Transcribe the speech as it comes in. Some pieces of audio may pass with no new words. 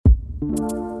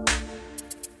Oh,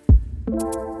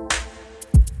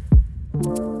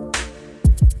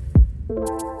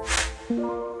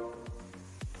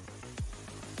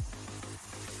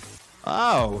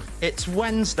 it's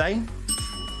Wednesday.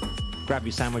 Grab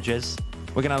your sandwiches.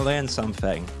 We're going to learn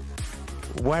something.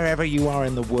 Wherever you are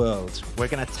in the world, we're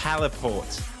going to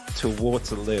teleport to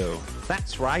Waterloo.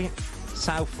 That's right,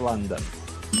 South London.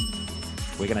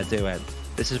 We're going to do it.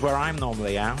 This is where I'm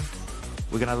normally at.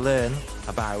 We're going to learn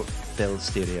about Build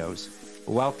Studios.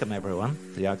 Welcome, everyone,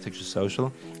 to the Architecture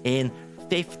Social. In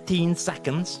 15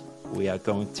 seconds, we are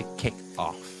going to kick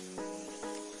off.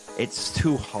 It's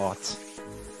too hot.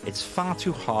 It's far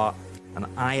too hot, and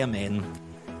I am in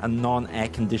a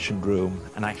non-air-conditioned room,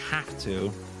 and I have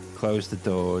to close the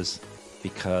doors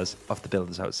because of the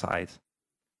builders outside.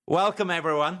 Welcome,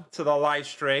 everyone, to the live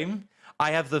stream.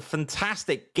 I have the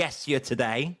fantastic guest here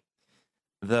today,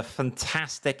 the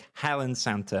fantastic Helen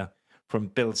Santer from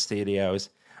Build Studios,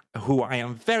 who I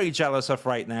am very jealous of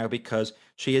right now because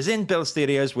she is in Build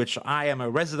Studios, which I am a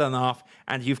resident of,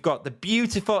 and you've got the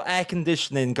beautiful air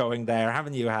conditioning going there,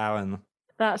 haven't you, Helen?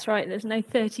 That's right. There's no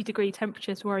 30-degree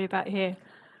temperatures to worry about here.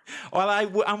 Well,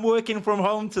 I'm working from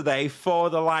home today for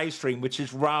the live stream, which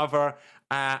is rather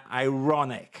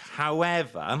ironic.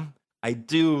 However, I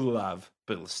do love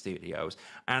Build Studios.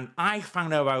 And I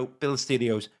found out about Build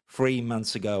Studios 3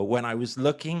 months ago when I was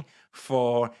looking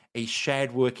for a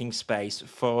shared working space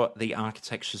for the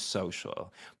Architecture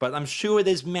Social. But I'm sure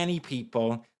there's many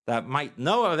people that might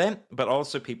know of it, but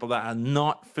also people that are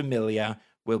not familiar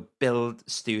will Build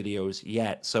Studios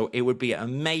yet. So it would be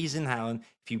amazing, Helen,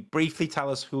 if you briefly tell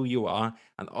us who you are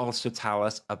and also tell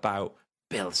us about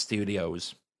Build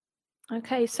Studios.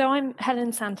 Okay, so I'm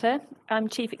Helen Santer. I'm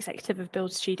Chief Executive of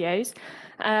Build Studios.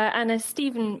 And as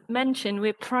Stephen mentioned,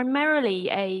 we're primarily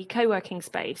a co-working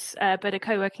space, but a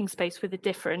co-working space with a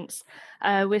difference.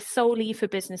 We're solely for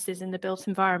businesses in the built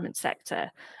environment sector,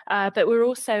 but we're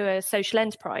also a social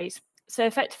enterprise. So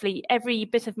effectively, every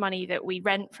bit of money that we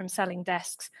rent from selling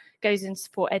desks goes in to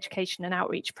support education and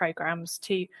outreach programs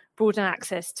to broaden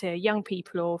access to young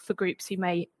people or for groups who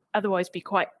may otherwise be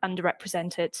quite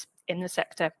underrepresented in the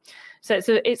sector. So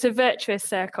it's a virtuous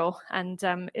circle, and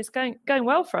it's going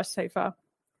well for us so far.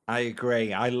 I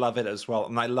agree. I love it as well,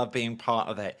 and I love being part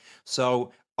of it.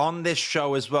 So on this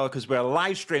show as well, because we're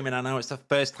live streaming, I know it's the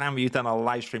first time we've done a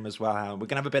live stream as well, Helen. We're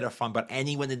going to have a bit of fun, but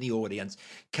anyone in the audience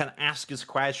can ask us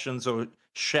questions or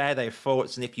share their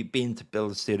thoughts. And if you've been to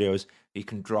Build Studios, you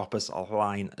can drop us a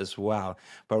line as well.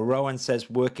 But Rowan says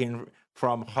working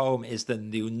from home is the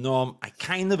new norm. I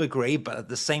kind of agree, but at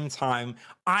the same time,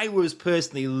 I was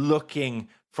personally looking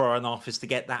for an office to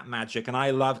get that magic. And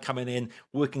I love coming in,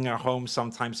 working at home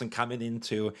sometimes and coming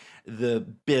into the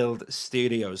Build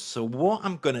Studios. So what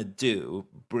I'm going to do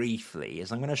briefly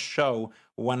is I'm going to show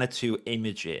 1 or 2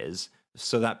 images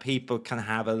so that people can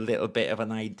have a little bit of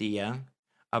an idea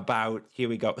about, here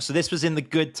we go. So this was in the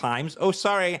good times. Oh,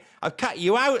 sorry, I've cut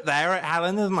you out there,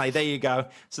 Helen, isn't I? There you go.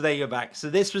 So there you're back. So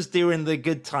this was during the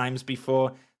good times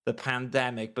before the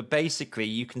pandemic. But basically,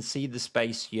 you can see the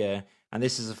space here. And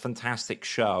this is a fantastic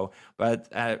show.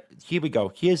 But here we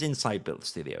go. Here's inside Build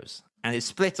Studios. And it's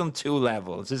split on 2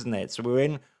 levels, isn't it? So we're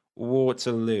in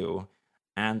Waterloo.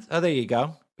 And, oh, there you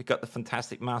go. We've got the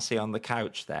fantastic Marcy on the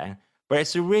couch there. But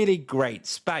it's a really great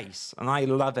space. And I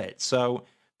love it. So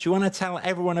do you want to tell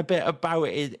everyone a bit about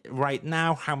it right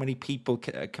now? How many people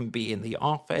can be in the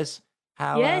office?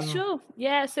 Yeah, sure.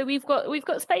 Yeah, so we've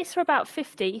got space for about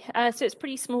 50. So it's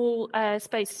pretty small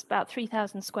space, about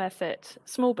 3,000 square foot,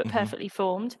 small but perfectly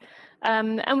formed.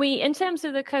 And we, in terms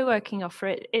of the co-working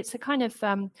offer, it's a kind of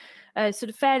sort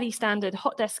of fairly standard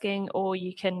hot desking, or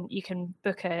you can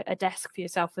book a desk for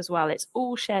yourself as well. It's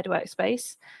all shared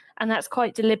workspace, and that's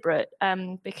quite deliberate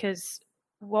because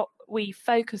what we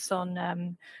focus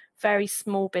on very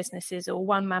small businesses or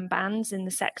one-man bands in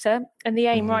the sector, and the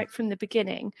aim right from the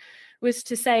beginning was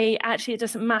to say, actually, it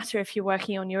doesn't matter if you're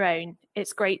working on your own.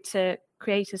 It's great to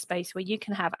create a space where you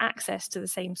can have access to the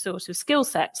same sort of skill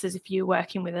sets as if you're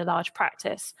working with a large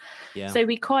practice. Yeah. So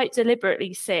we quite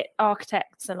deliberately sit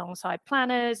architects alongside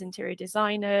planners, interior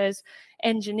designers,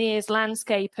 engineers,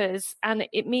 landscapers, and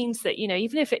it means that, you know,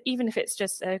 even if it's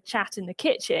just a chat in the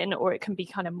kitchen, or it can be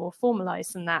kind of more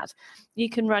formalized than that, you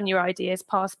can run your ideas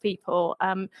past people.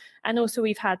 And also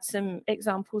we've had some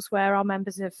examples where our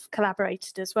members have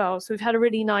collaborated as well. So we've had a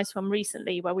really nice one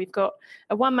recently where we've got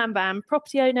a one-man band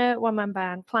property owner, one-man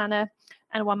band planner,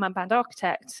 and a one-man band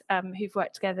architect who've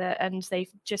worked together, and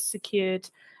they've just secured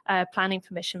planning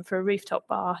permission for a rooftop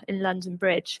bar in London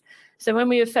Bridge. So when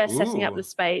we were first setting up the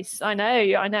space, I know,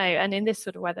 and in this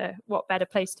sort of weather, what better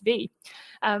place to be?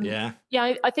 I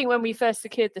think when we first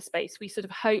secured the space, we sort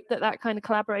of hoped that kind of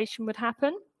collaboration would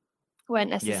happen.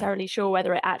 Weren't necessarily sure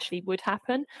whether it actually would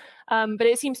happen, but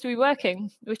it seems to be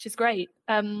working, which is great.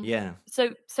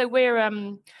 So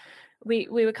we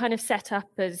were kind of set up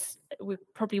as,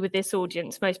 probably with this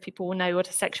audience, most people will know what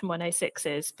a Section 106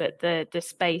 is, but the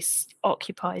space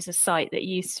occupies a site that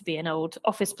used to be an old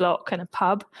office block and a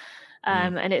pub,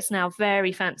 and it's now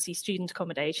very fancy student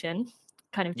accommodation,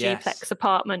 kind of duplex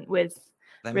apartment with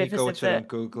rivers go of to the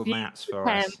Google Maps for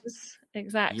us.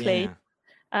 Exactly.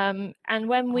 And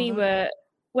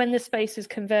when the space was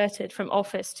converted from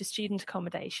office to student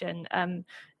accommodation,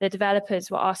 the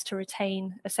developers were asked to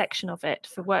retain a section of it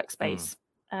for workspace.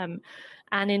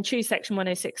 And in true Section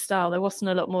 106 style, there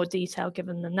wasn't a lot more detail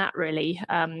given than that, really,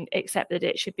 except that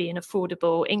it should be an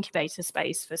affordable incubator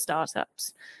space for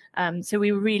startups. So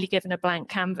we were really given a blank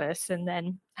canvas and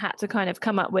then had to kind of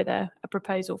come up with a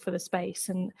proposal for the space.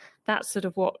 And that's sort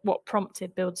of what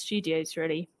prompted Build Studios,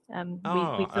 really.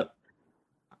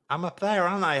 I'm up there,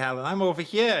 aren't I, Helen? I'm over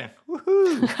here.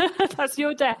 Woohoo! That's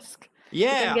your desk.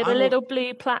 Yeah. We're gonna get a little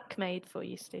blue plaque made for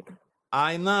you, Stephen.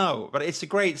 I know, but it's a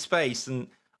great space, and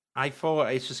I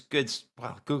thought it's just good.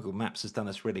 Well, Google Maps has done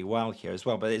us really well here as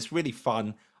well, but it's really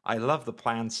fun. I love the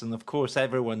plants, and of course,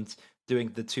 everyone's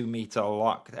doing the 2-meter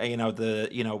lock.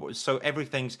 So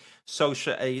everything's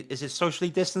social. Is it socially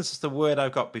distanced? Is the word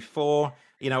I've got before?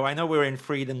 I know we're in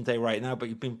Freedom Day right now, but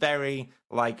you've been very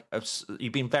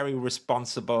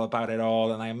responsible about it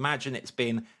all, and I imagine it's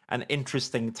been an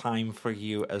interesting time for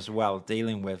you as well,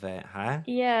 dealing with it, huh?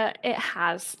 Yeah, it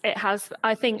has. It has.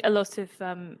 I think a lot of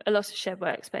shared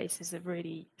workspaces have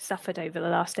really suffered over the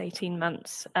last 18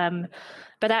 months.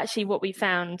 But actually, what we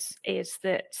found is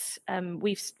that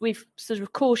we've sort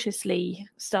of cautiously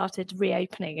started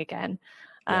reopening again.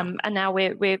 And now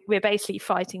we're basically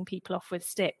fighting people off with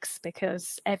sticks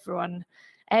because everyone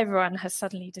has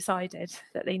suddenly decided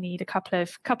that they need a couple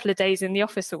of days in the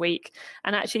office a week.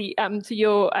 And actually, to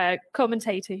your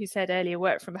commentator who said earlier,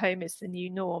 work from home is the new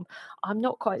norm, I'm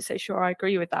not quite so sure I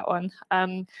agree with that one.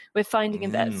 We're finding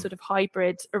that sort of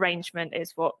hybrid arrangement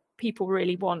is what people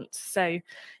really want. So,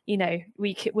 we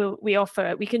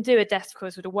can do a desk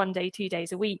course with a 1 day, 2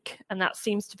 days a week, and that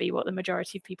seems to be what the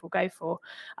majority of people go for.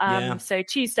 So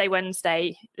Tuesday,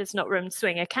 Wednesday, there's not room to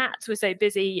swing a cat. We're so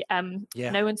busy.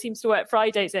 No one seems to work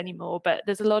Fridays anymore, but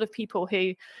there's a lot of people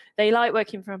who they like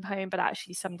working from home, but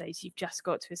actually some days you've just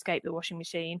got to escape the washing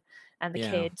machine and the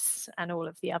kids and all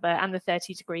of the other, and the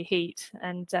 30-degree heat.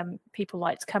 And people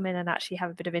like to come in and actually have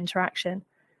a bit of interaction.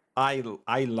 I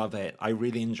love it. I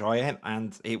really enjoy it.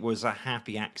 And it was a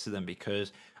happy accident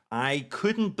because I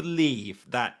couldn't believe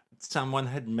that someone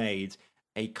had made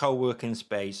a co-working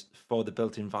space for the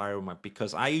built environment,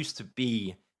 because I used to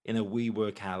be in a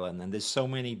WeWork, Helen, and there's so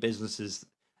many businesses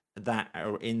that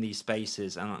are in these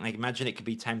spaces. And I imagine it could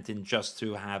be tempting just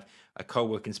to have a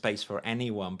co-working space for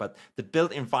anyone. But the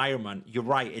built environment, you're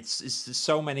right, it's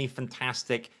so many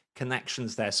fantastic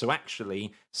connections there.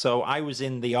 So I was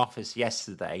in the office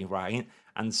yesterday, right?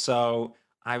 And so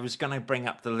I was going to bring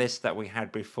up the list that we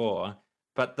had before,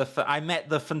 but I met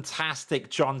the fantastic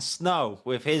Jon Snow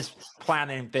with his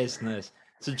planning business.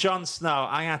 So Jon Snow,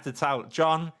 I have to tell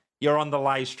John, you're on the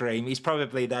live stream. He's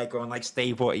probably there going like,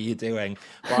 Steve, what are you doing?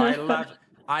 Well,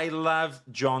 I love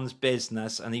John's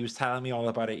business, and he was telling me all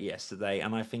about it yesterday,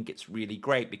 and I think it's really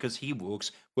great because he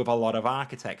works with a lot of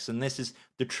architects, and this is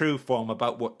the true form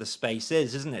about what the space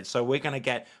is, isn't it? So we're going to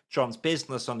get John's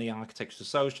business on the Architecture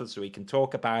Social so he can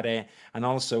talk about it, and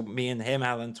also me and him,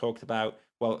 Helen, talked about,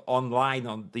 well, online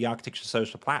on the Architecture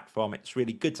Social platform, it's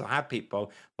really good to have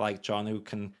people like John who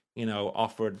can,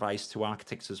 offer advice to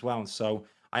architects as well. And so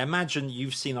I imagine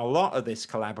you've seen a lot of this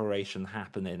collaboration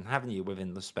happening, haven't you,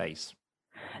 within the space?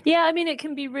 Yeah, I mean, it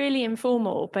can be really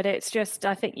informal, but it's just,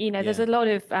 I think, there's a lot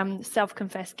of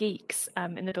self-confessed geeks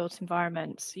in the built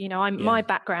environment. My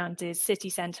background is city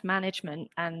centre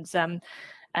management, and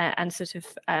sort of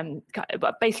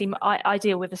basically I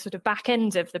deal with the sort of back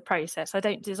end of the process. I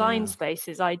don't design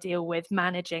spaces. I deal with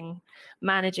managing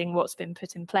what's been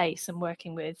put in place and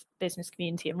working with business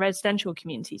community and residential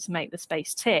community to make the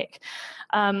space tick.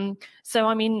 So,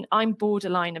 I mean, I'm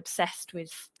borderline obsessed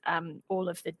with all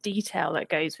of the detail that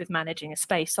goes with managing a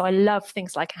space. So I love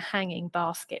things like a hanging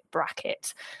basket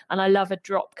bracket, and I love a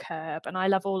drop curb, and I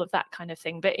love all of that kind of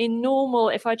thing. But in normal,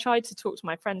 if I tried to talk to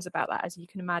my friends about that, as you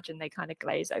can imagine, they kind of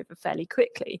glaze over fairly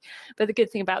quickly. But the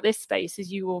good thing about this space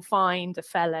is you will find a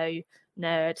fellow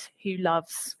nerd who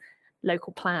loves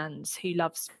local plans, who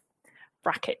loves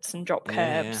brackets and drop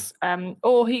curves,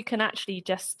 or who can actually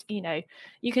just,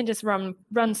 you can just run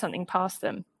something past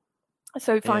them.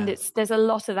 So we find there's a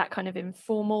lot of that kind of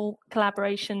informal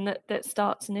collaboration that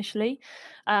starts initially,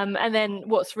 and then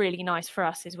what's really nice for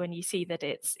us is when you see that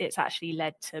it's actually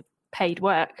led to paid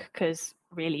work, because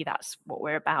really that's what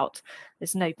we're about.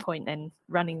 There's no point in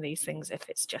running these things if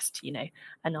it's just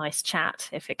a nice chat.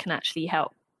 If it can actually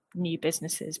help new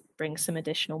businesses bring some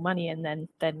additional money in,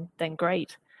 then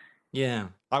great. Yeah.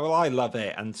 Well, I love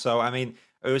it. And so, I mean,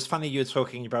 it was funny you were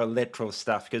talking about literal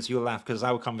stuff, because you'll laugh,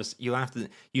 because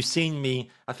you've seen me,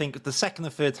 I think the second or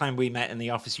third time we met in the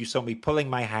office, you saw me pulling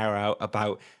my hair out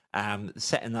about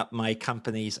setting up my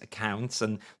company's accounts.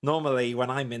 And normally when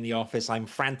I'm in the office, I'm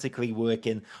frantically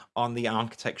working on the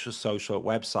Architectural Social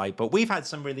website. But we've had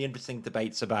some really interesting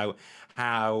debates about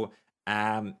how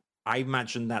I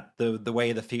imagine that the way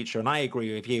of the future, and I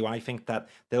agree with you, I think that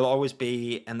there'll always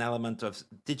be an element of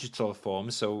digital form.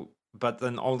 So, but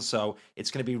then also it's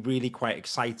going to be really quite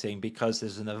exciting, because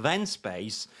there's an event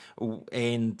space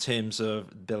in terms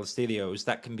of Build Studios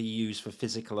that can be used for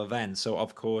physical events. So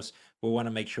of course we want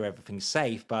to make sure everything's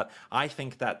safe, but I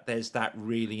think that there's that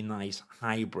really nice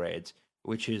hybrid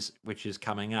which is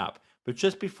coming up. But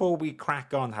just before we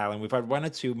crack on, Helen, we've had one or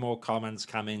two more comments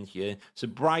come in here. So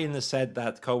Brian has said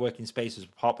that co-working spaces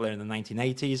were popular in the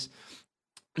 1980s.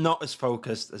 Not as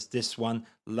focused as this one.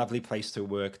 Lovely place to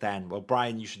work then. Well,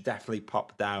 Brian, you should definitely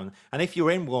pop down. And if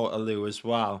you're in Waterloo as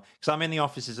well, because I'm in the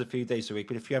offices a few days a week,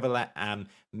 but if you ever let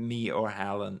me or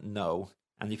Helen know,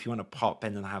 and if you want to pop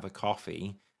in and have a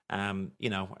coffee, and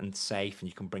safe, and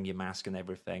you can bring your mask and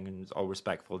everything, and it's all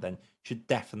respectful, then you should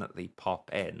definitely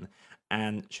pop in.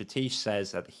 And Satish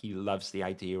says that he loves the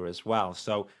idea as well.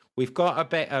 So we've got a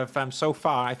bit of, so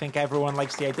far, I think everyone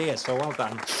likes the idea. So well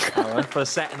done, Alan, for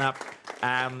setting up,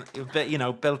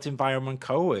 built environment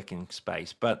co-working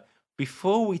space. But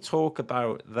before we talk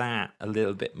about that a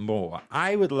little bit more,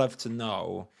 I would love to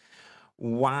know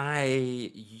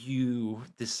why you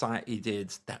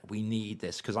decided that we need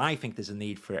this, because I think there's a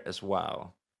need for it as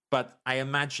well. But I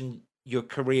imagine your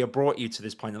career brought you to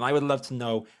this point, and I would love to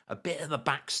know a bit of the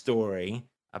backstory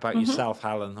about yourself,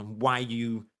 Helen, and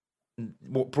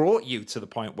what brought you to the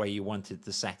point where you wanted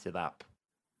to set it up.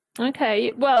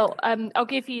 Okay, well, I'll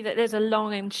give you that there's a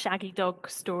long and shaggy dog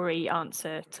story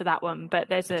answer to that one, but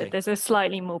there's a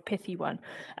slightly more pithy one.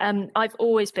 I've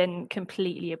always been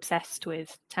completely obsessed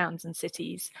with towns and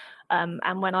cities.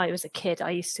 And when I was a kid,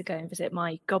 I used to go and visit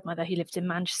my godmother who lived in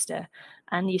Manchester,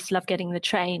 and used to love getting the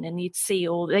train, and you'd see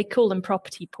they call them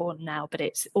property porn now, but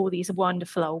it's all these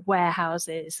wonderful old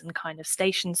warehouses and kind of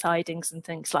station sidings and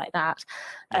things like that.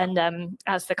 Yeah. And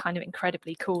as the kind of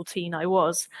incredibly cool teen I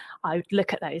was, I would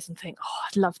look at those and think, oh,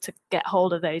 I'd love to get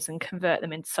hold of those and convert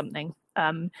them into something.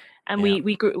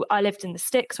 We grew. I lived in the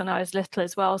sticks when I was little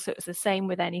as well, so it was the same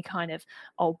with any kind of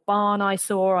old barn I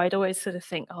saw. I'd always sort of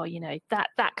think, oh,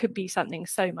 that could be something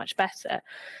so much better.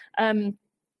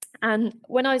 And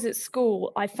when I was at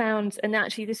school, I found, and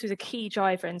actually this was a key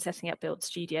driver in setting up Build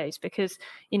Studios, because,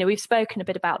 we've spoken a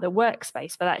bit about the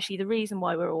workspace, but actually the reason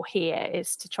why we're all here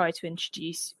is to try to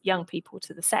introduce young people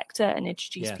to the sector, and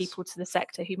introduce people to the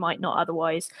sector who might not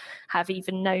otherwise have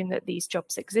even known that these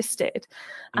jobs existed.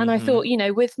 And I thought,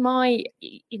 with my,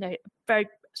 very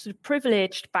sort of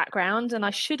privileged background, and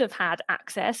I should have had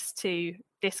access to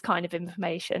this kind of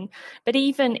information, but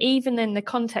even in the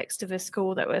context of a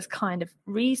school that was kind of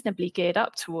reasonably geared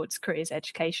up towards careers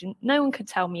education, no one could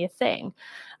tell me a thing.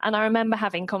 And I remember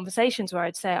having conversations where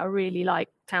I'd say, I really like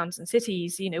towns and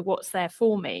cities, what's there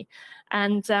for me?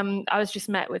 And I was just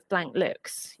met with blank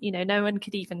looks. No one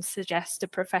could even suggest a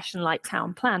profession like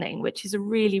town planning, which is a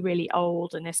really, really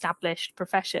old and established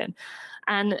profession.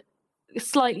 And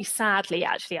slightly sadly,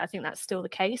 actually, I think that's still the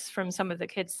case from some of the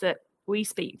kids that we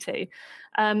speak to.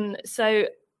 So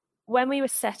when we were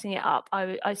setting it up,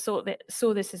 I saw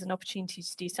this as an opportunity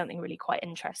to do something really quite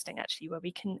interesting, actually, where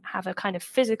we can have a kind of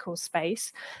physical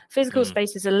space. Physical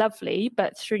spaces are lovely,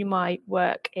 but through my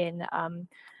work in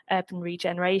urban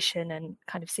regeneration and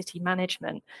kind of city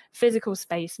management, physical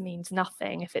space means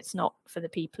nothing if it's not for the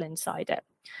people inside it,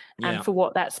 and for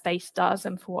what that space does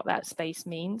and for what that space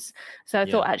means. So I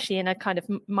thought, actually, in a kind of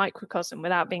microcosm,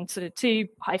 without being sort of too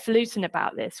highfalutin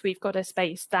about this, we've got a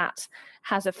space that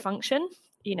has a function,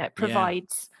 it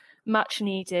provides much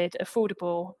needed,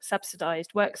 affordable,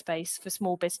 subsidized workspace for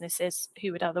small businesses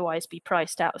who would otherwise be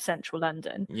priced out of central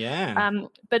London.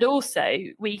 But also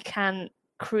we can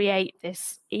create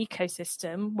this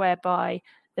ecosystem whereby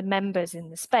the members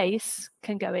in the space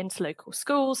can go into local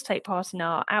schools, take part in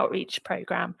our outreach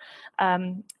program,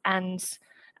 and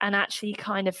and actually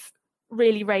kind of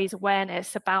really raise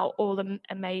awareness about all the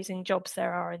amazing jobs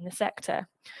there are in the sector.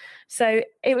 So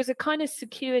it was a kind of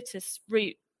circuitous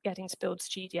route getting to Build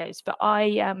Studios, but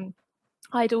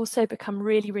I'd also become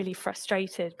really, really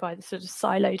frustrated by the sort of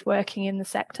siloed working in the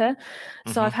sector.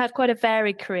 So I've had quite a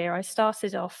varied career. I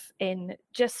started off in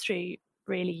just through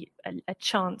really a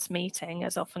chance meeting,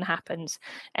 as often happens,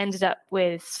 ended up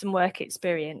with some work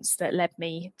experience that led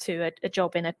me to a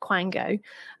job in a Quango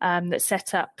that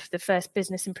set up the first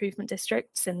business improvement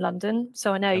districts in London.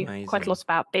 So I know quite a lot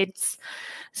about bids.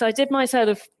 So I did my sort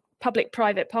of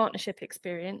public-private partnership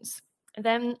experience. And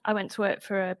then I went to work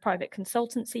for a private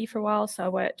consultancy for a while. So I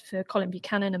worked for Colin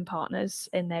Buchanan and Partners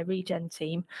in their regen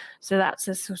team. So that's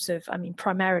a sort of, I mean,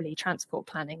 primarily transport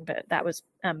planning, but that was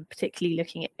particularly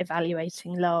looking at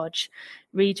evaluating large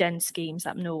regen schemes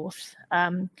up north.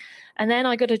 And then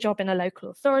I got a job in a local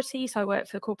authority. So I worked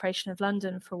for the Corporation of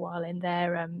London for a while in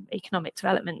their economic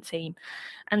development team.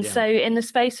 And so in the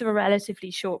space of a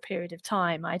relatively short period of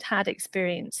time, I'd had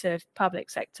experience of public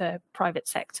sector, private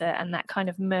sector, and that kind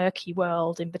of murky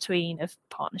world in between of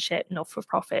partnership,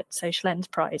 not-for-profit, social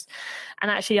enterprise.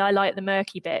 And actually, I like the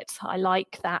murky bit. I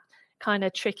like that kind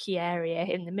of tricky area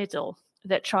in the middle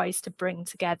that tries to bring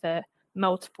together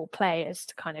multiple players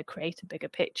to kind of create a bigger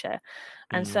picture.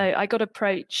 And so I got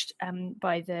approached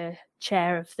by the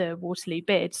chair of the Waterloo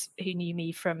bids, who knew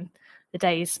me from the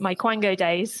days, my Quango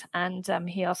days, and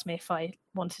he asked me if I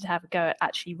wanted to have a go at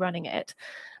actually running it.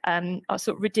 I was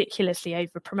sort of ridiculously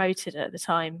over promoted at the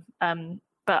time,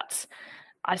 but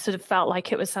I sort of felt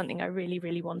like it was something I really,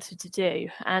 really wanted to do.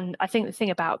 And I think the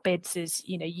thing about bids is,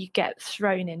 you know, you get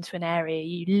thrown into an area,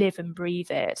 you live and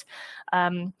breathe it.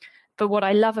 But what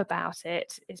I love about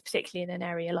it is, particularly in an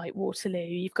area like Waterloo,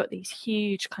 you've got these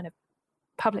huge kind of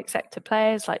public sector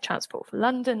players like Transport for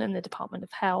London and the Department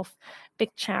of Health, big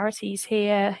charities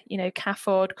here, you know,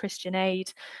 CAFOD, Christian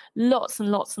Aid, lots and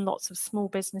lots and lots of small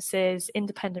businesses,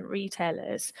 independent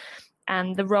retailers.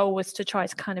 And the role was to try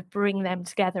to kind of bring them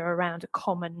together around a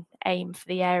common aim for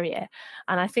the area.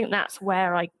 And I think that's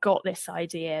where I got this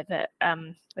idea that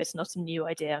it's not a new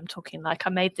idea. I'm talking like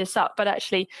I made this up. But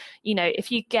actually, you know,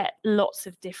 if you get lots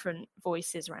of different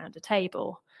voices around a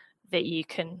table, that you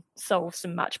can solve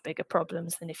some much bigger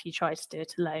problems than if you try to do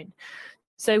it alone.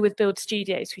 So with Build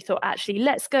Studios, we thought, actually,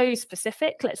 let's go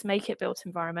specific. Let's make it built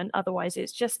environment. Otherwise,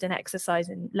 it's just an exercise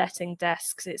in letting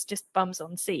desks. It's just bums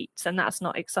on seats, and that's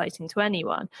not exciting to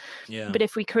anyone. Yeah. But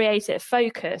if we create it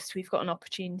focused, we've got an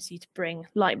opportunity to bring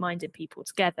like-minded people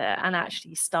together and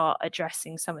actually start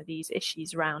addressing some of these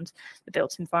issues around the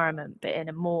built environment, but in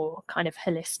a more kind of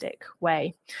holistic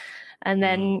way. And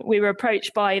then we were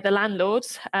approached by the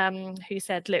landlords who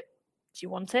said, look, do you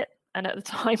want it? And at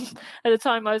the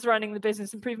time I was running the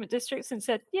business improvement districts and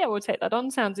said, yeah, we'll take that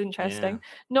on. Sounds interesting. Yeah.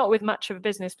 Not with much of a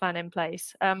business plan in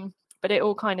place. But it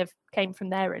all kind of came from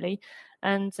there, really.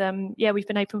 And yeah, we've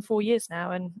been open 4 years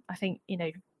now. And I think, you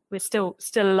know, we're still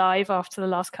alive after the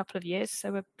last couple of years.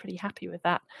 So we're pretty happy with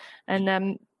that. And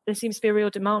there seems to be a real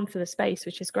demand for the space,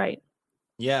 which is great.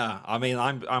 Yeah, I mean,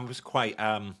 I was quite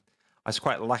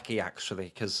lucky, actually,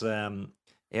 because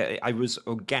I was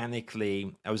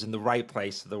in the right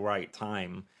place at the right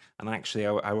time. And actually,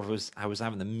 I was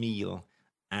having a meal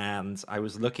and I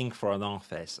was looking for an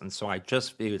office. And so I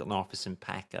just viewed an office in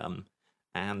Peckham,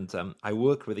 and I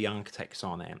worked with the architects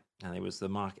on it. And it was the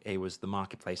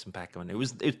marketplace in Peckham, and it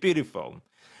was beautiful.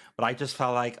 But I just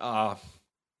felt like, I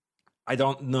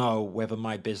don't know whether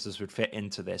my business would fit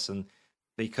into this. And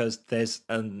because there's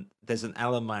an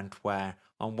element where,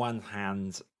 on one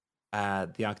hand,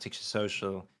 the Architecture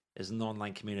Social is an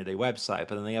online community website,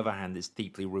 but on the other hand, it's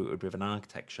deeply rooted within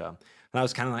architecture. And I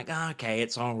was kind of like, okay,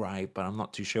 it's all right, but I'm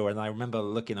not too sure. And I remember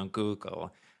looking on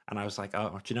Google, and I was like,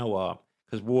 oh, do you know what?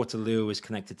 Because Waterloo is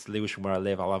connected to Lewisham where I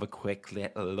live, I'll have a quick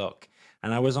little look.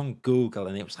 And I was on Google,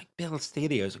 and it was like Build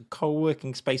Studios, a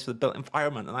co-working space for the built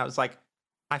environment. And I was like,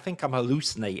 I think I'm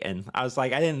hallucinating. I was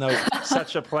like, I didn't know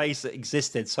such a place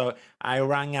existed. So I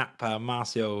rang up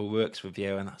Marcio, who works with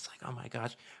you, and I was like, oh my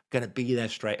gosh, I'm going to be there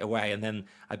straight away. And then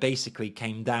I basically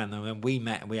came down, and then we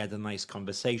met and we had a nice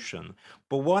conversation.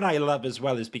 But what I love as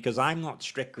well is, because I'm not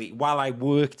strictly, while I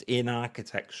worked in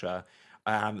architecture,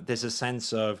 there's a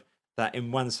sense of that,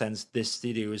 in one sense, this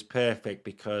studio is perfect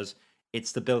because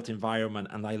it's the built environment,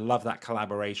 and I love that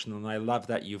collaboration, and I love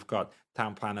that you've got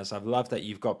town planners. I've loved that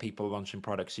you've got people launching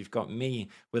products. You've got me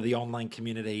with the online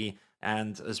community,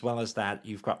 and as well as that,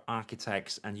 you've got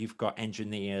architects and you've got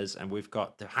engineers, and we've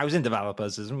got the housing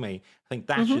developers, isn't we? I think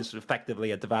Dash is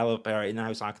effectively a developer,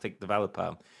 in-house architect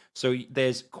developer. So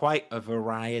there's quite a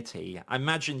variety. I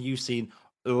imagine you've seen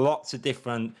lots of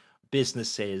different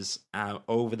businesses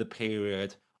over the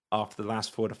period after the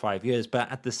last 4 to 5 years.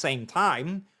 But at the same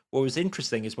time, what was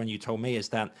interesting is when you told me is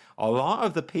that a lot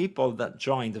of the people that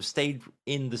joined have stayed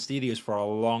in the studios for a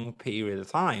long period of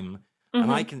time, and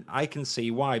Hmm. I can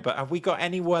see why. But have we got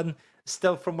anyone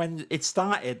still from when it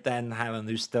started then, Helen,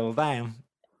 who's still there?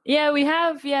 Yeah, we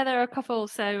have. Yeah, there are a couple.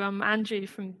 So Andrew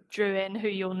from Druin, who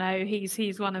you'll know,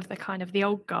 he's one of the kind of the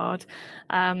old guard,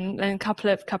 and a couple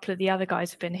of the other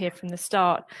guys have been here from the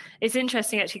start. It's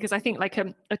interesting actually because I think like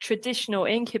a traditional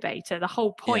incubator, the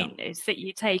whole Yeah, point is that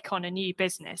you take on a new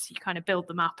business, you kind of build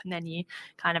them up, and then you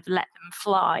kind of let them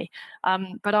fly.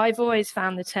 But I've always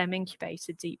found the term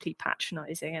incubator deeply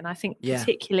patronising, and I think yeah,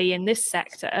 particularly in this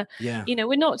sector, yeah,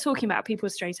 we're not talking about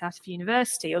people straight out of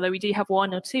university, although we do have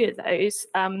one or two of those.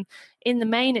 In the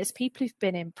main, it's people who've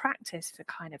been in practice for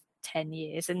kind of 10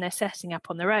 years and they're setting up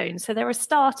on their own. So they're a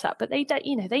startup, but they don't,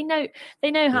 they know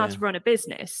how yeah, to run a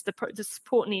business. The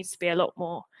support needs to be a lot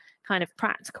more kind of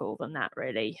practical than that,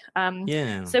 really.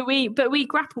 yeah. But we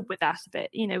grappled with that a bit.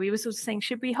 We were sort of saying,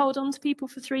 should we hold on to people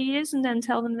for 3 years and then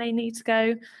tell them they need to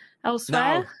go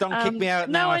elsewhere? No, don't kick me out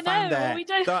now. No, I I found know. Well, we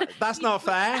that. don't. That's not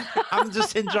fair. I'm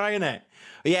just enjoying it.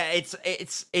 Yeah,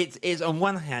 it's on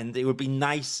one hand, it would be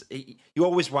nice. You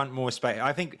always want more space,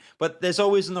 I think, but there's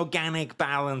always an organic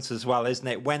balance as well, isn't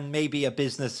it? When maybe a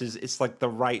business it's like the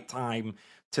right time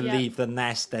to Yeah. leave the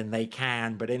nest, then they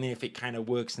can. But then if it kind of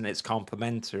works and it's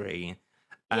complementary,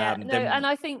 Yeah, no, then and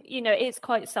I think, it's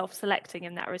quite self-selecting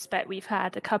in that respect. We've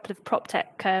had a couple of prop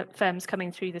tech firms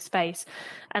coming through the space.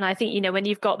 And I think, when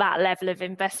you've got that level of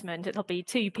investment, it'll be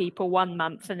 2 people 1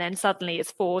 month, and then suddenly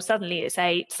it's 4, suddenly it's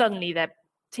 8, suddenly they're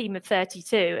team of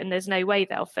 32 and there's no way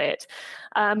they'll fit.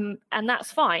 And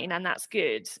that's fine and that's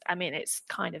good. I mean, it's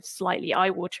kind of slightly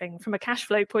eye-watering from a cash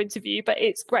flow point of view, but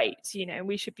it's great, and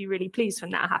we should be really pleased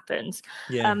when that happens.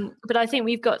 yeah, But I think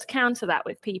we've got to counter that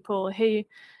with people who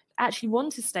actually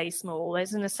want to stay small.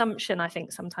 There's an assumption, I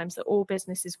think, sometimes that all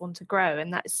businesses want to grow,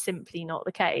 and that is simply not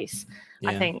the case.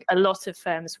 I yeah. think a lot of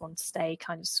firms want to stay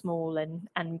kind of small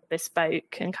and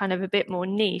bespoke and kind of a bit more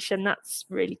niche, and that's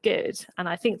really good. And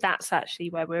I think that's actually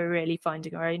where we're really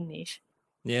finding our own niche.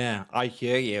 Yeah, I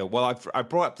hear you. Well, I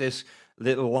brought up this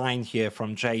little line here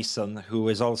from Jason, who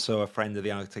is also a friend of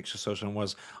the Architecture Social and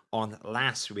was on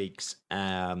last week's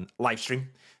live stream.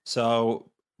 So,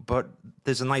 but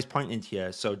there's a nice point in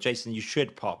here. So, Jason, you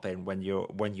should pop in when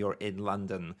you're in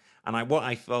London. And what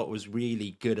I felt was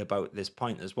really good about this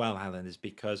point as well, Helen, is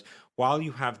because while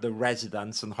you have the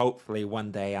residents, and hopefully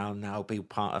one day I'll now be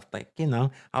part of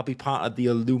I'll be part of the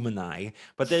alumni,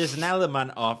 but there's an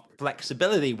element of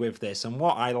flexibility with this. And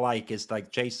what I like is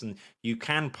like, Jason, you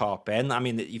can pop in. I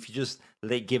mean, if you just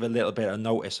give a little bit of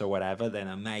notice or whatever, then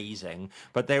amazing.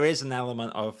 But there is an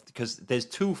element of, because there's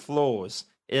 2 floors,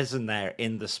 isn't there,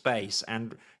 in the space,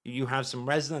 and you have some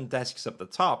resident desks up the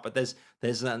top, but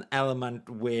there's an element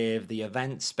with the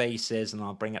event spaces, and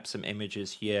I'll bring up some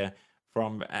images here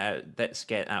from let's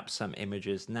get up some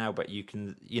images now. But you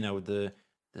can, the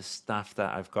stuff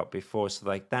that I've got before. So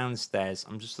like downstairs,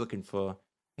 I'm just looking for,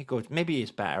 maybe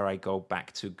it's better I go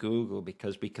back to Google,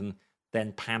 because we can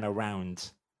then pan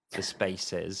around the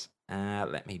spaces.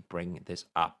 Let me bring this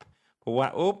up.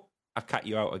 But I've cut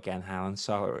you out again, Helen.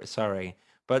 Sorry.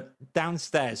 But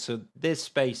downstairs, so this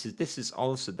is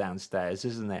also downstairs,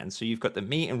 isn't it? And so you've got the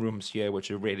meeting rooms here, which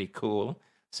are really cool.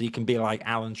 So you can be like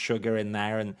Alan Sugar in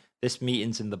there, and this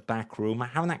meeting's in the back room. I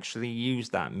haven't actually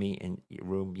used that meeting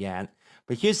room yet.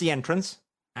 But here's the entrance,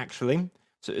 actually.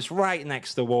 So it's right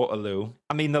next to Waterloo.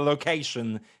 I mean, the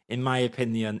location, in my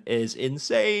opinion, is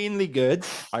insanely good.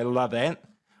 I love it.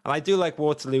 And I do like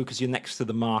Waterloo because you're next to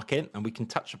the market, and we can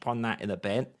touch upon that in a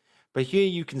bit. But here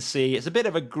you can see it's a bit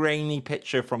of a grainy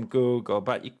picture from Google,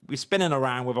 but we're spinning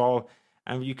around with all,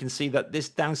 and you can see that this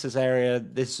downstairs area,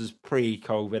 this is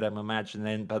pre-COVID, I'm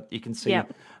imagining, but you can see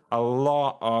a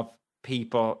lot of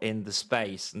people in the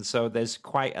space. And so there's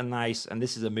quite a nice, and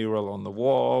this is a mural on the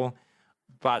wall,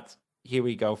 but here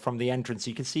we go. From the entrance,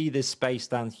 you can see this space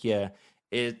down here.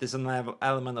 There's an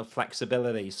element of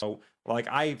flexibility. So like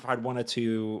I've had 1 or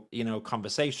 2,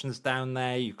 conversations down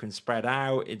there. You can spread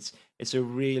out. It's a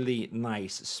really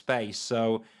nice space.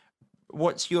 So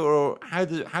how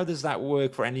does that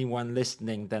work for anyone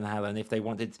listening then, Helen, if they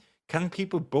wanted? Can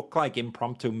people book like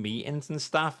impromptu meetings and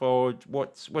stuff, or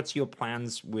what's your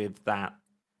plans with that?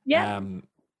 Yeah.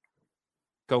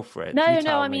 Go for it. No, You no,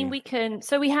 tell I mean, me. we can,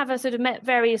 so we have a sort of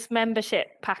various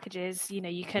membership packages.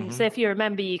 You can, so if you're a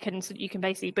member, you can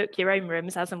basically book your own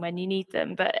rooms as and when you need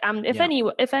them. But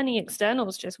if any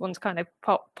externals just want to kind of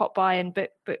pop by and book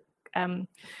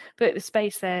the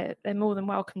space, they're more than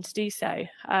welcome to do so.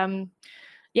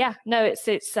 Yeah, no,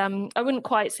 it's I wouldn't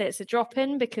quite say it's a drop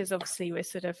in, because obviously we're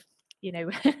sort of there's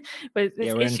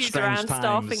Yeah, we're in issues strange around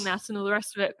staffing times. that and all the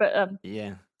rest of it. But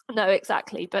Yeah. no,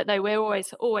 exactly. But no, we're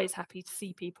always happy to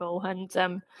see people.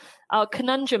 And our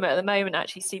conundrum at the moment,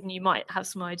 actually, Stephen, you might have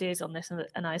some ideas on this,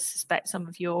 and I suspect some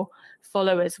of your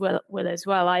followers will as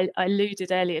well. I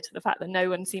alluded earlier to the fact that no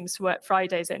one seems to work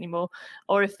Fridays anymore,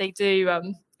 or if they do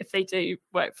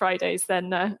work Fridays, then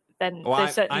they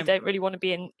certainly don't really want to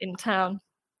be in town.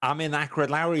 I'm in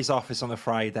Ackroyd Lowry's office on a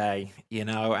Friday,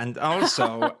 and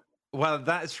also, well,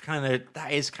 that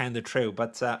is kind of true.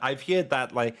 But I've heard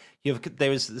that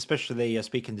there was, especially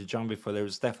speaking to John before, there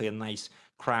was definitely a nice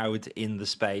crowd in the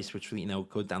space, which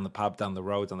go down the pub down the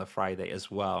road on a Friday as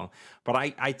well. But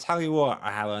I tell you what,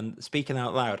 Alan, speaking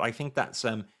out loud, I think that's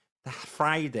the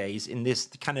Fridays in this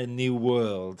kind of new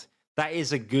world. That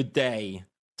is a good day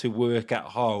to work at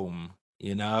home.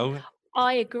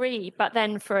 I agree, but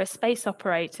then for a space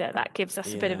operator, that gives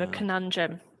us a bit of a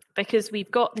conundrum, because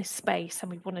we've got this space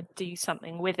and we want to do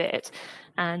something with it.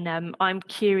 And I'm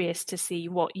curious to see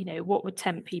what would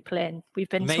tempt people in. We've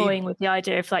been toying with the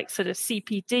idea of sort of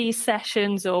CPD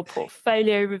sessions or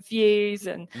portfolio reviews,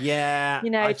 and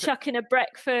chucking a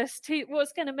breakfast.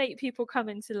 What's going to make people come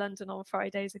into London on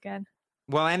Fridays again?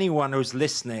 Well, anyone who's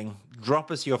listening,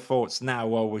 drop us your thoughts now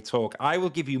while we talk. I will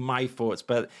give you my thoughts,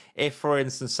 but if, for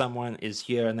instance, someone is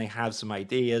here and they have some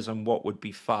ideas on what would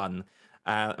be fun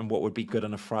and what would be good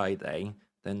on a Friday,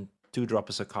 then do drop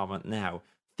us a comment now.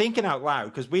 Thinking out loud,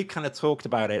 because we've kind of talked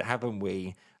about it, haven't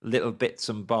we? Little bits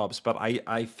and bobs, but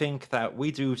I think that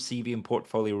we do CV and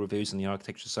portfolio reviews in the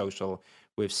Architecture Social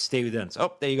with students.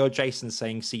 Oh, there you go. Jason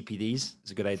saying CPDs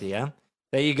is a good idea.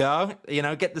 There you go.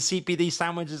 Get the CPD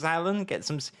sandwiches, Alan. Get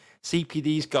some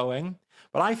CPDs going.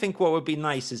 But I think what would be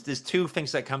nice is there's two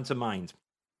things that come to mind.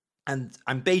 And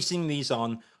I'm basing these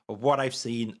on what I've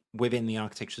seen within the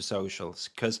Architecture Socials,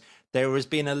 because there has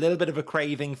been a little bit of a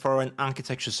craving for an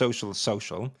Architecture Social.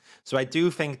 So I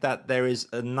do think that there is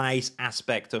a nice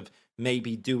aspect of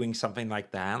maybe doing something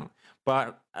like that.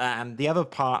 But the other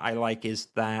part I like is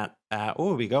that,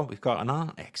 we go. We've got an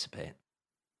art exhibit.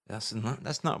 That's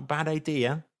not a bad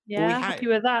idea. Yeah, happy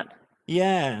with that.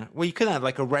 Yeah. Well, you could have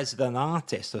a resident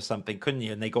artist or something, couldn't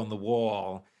you? And they go on the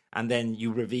wall and then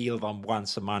you reveal them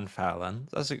once a month, Alan.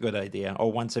 That's a good idea.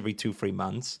 Or once every 2-3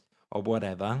 months or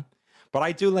whatever. But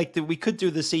I do like that we could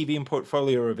do the CV and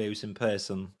portfolio reviews in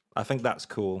person. I think that's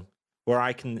cool. Where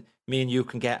me and you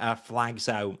can get our flags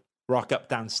out, rock up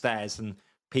downstairs, and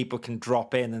people can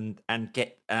drop in and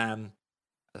get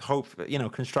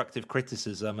constructive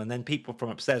criticism, and then people from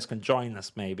upstairs can join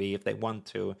us maybe if they want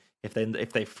to, if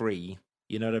they're free,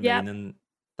 you know what I mean? And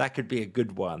that could be a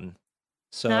good one.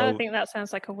 So no, I think that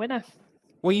sounds like a winner.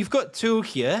 Well, you've got two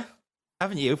here,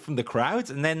 haven't you, from the crowd?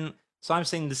 And then so I'm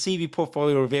saying the CV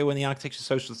portfolio review and the Architecture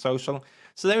Social.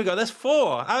 So there we go. That's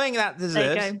 4. I think that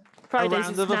deserves a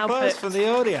round of applause from the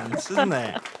audience, isn't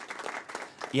it?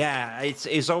 Yeah,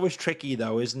 it's always tricky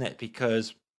though, isn't it?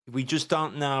 Because we just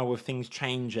don't know with things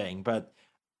changing. But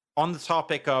on the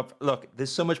topic of, look,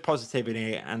 there's so much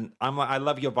positivity, and I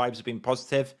love your vibes of being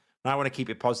positive, and I want to keep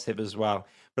it positive as well.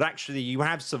 But actually, you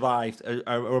have survived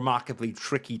a remarkably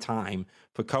tricky time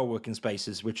for co-working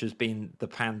spaces, which has been the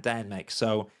pandemic.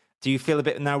 So do you feel a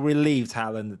bit now relieved,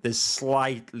 Helen, that there's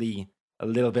slightly a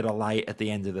little bit of light at the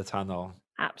end of the tunnel?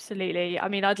 Absolutely. I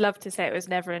mean, I'd love to say it was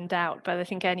never in doubt, but I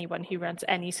think anyone who runs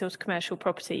any sort of commercial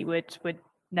property would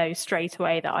know straight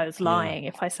away that I was lying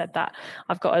if I said that.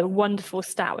 I've got a wonderful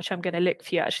stat which I'm going to look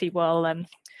for you actually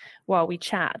while we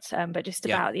chat, but just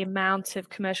about the amount of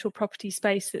commercial property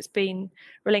space that's been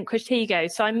relinquished. Here you go.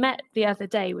 So I met the other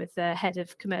day with the head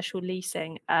of commercial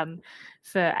leasing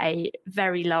for a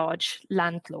very large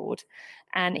landlord,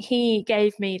 and he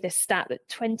gave me the stat that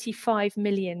 25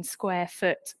 million square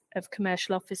foot of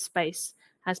commercial office space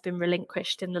has been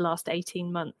relinquished in the last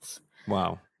 18 months.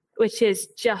 Wow. Which is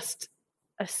just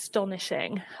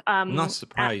astonishing. I'm not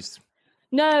surprised.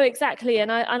 No, exactly. And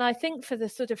I think for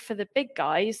the big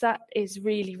guys, that is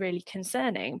really, really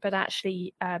concerning. But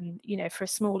actually, for a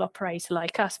small operator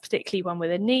like us, particularly one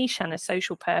with a niche and a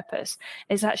social purpose,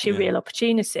 is actually a real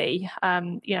opportunity. I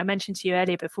mentioned to you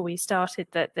earlier before we started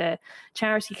that the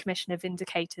Charity Commission have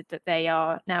indicated that they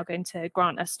are now going to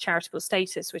grant us charitable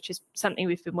status, which is something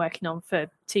we've been working on for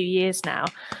 2 years now.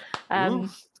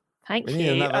 Thank you.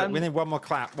 We need one more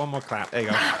clap. There you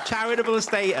go. Charitable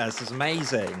status is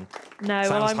amazing. No,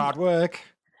 sounds hard work.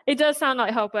 It does sound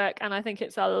like hard work, and I think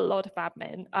it's a lot of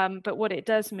admin. But what it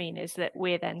does mean is that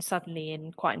we're then suddenly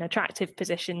in quite an attractive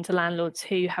position to landlords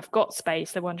who have got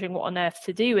space. They're wondering what on earth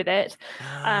to do with it.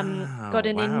 Got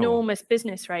an enormous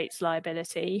business rates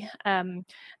liability. And,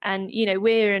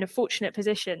 we're in a fortunate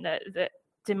position that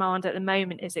demand at the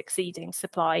moment is exceeding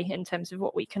supply in terms of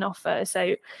what we can offer.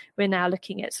 So we're now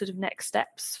looking at sort of next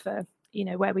steps for, you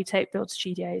know, where we take Build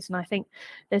Studios. And I think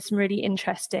there's some really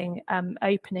interesting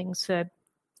openings for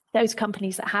those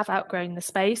companies that have outgrown the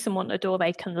space and want a door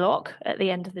they can lock at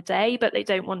the end of the day, but they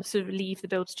don't want to sort of leave the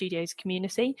Build Studios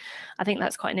community. I think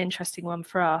that's quite an interesting one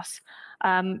for us.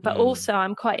 But also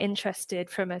I'm quite interested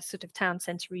from a sort of town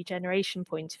centre regeneration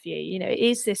point of view. You know,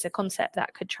 is this a concept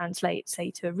that could translate,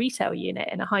 say, to a retail unit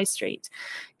in a high street?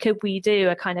 Could we do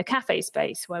a kind of cafe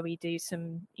space where we do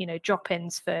some, you know,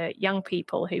 drop-ins for young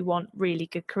people who want really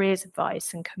good careers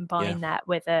advice and combine that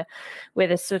with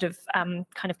a sort of kind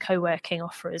of co-working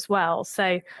offer as well?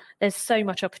 So there's so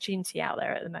much opportunity out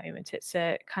there at the moment. It's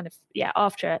a kind of,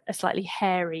 after a slightly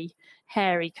hairy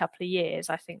couple of years,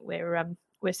 I think we're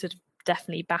sort of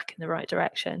definitely back in the right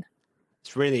direction.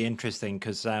 It's really interesting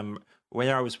because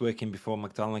where I was working before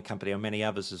McDonald Company and many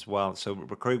others as well, so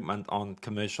recruitment on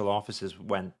commercial offices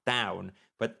went down,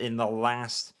 but in the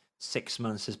last 6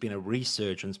 months there's been a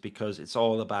resurgence because it's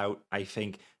all about, I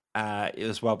think,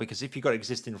 as well, because if you've got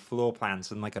existing floor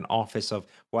plans and like an office of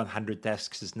 100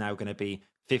 desks is now going to be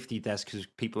 50 desks because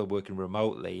people are working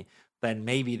remotely, then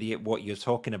maybe what you're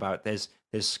talking about, there's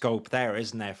scope there,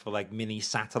 isn't there, for like mini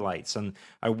satellites. And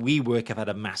WeWork have had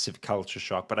a massive culture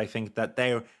shock, but I think that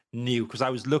they're new because I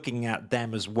was looking at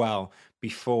them as well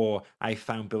before I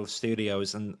found Build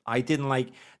Studios, and I didn't like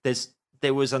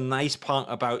there was a nice part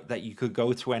about that you could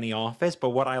go to any office,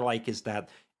 but what I like is that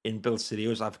in Build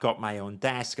Studios, I've got my own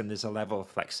desk and there's a level of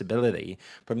flexibility.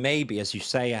 But maybe, as you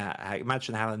say, I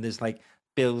imagine, Helen, there's like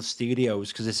Build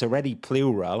Studios, because it's already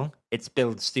plural, it's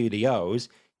Build Studios.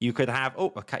 You could have, I'll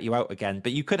cut you out again,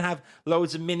 but you could have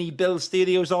loads of mini Build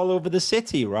Studios all over the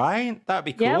city, right? That'd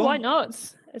be cool. Yeah, why not?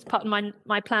 It's part of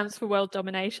my plans for world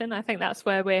domination. I think that's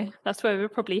where we're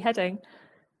probably heading.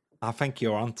 I think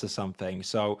you're onto something.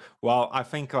 So, well, I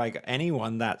think like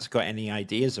anyone that's got any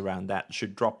ideas around that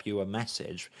should drop you a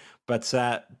message. But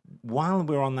while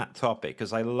we're on that topic,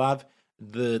 because I love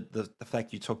the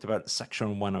fact you talked about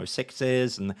Section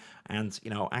 106s and you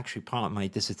know, actually part of my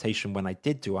dissertation when I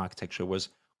did do architecture was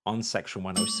on Section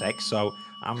 106. So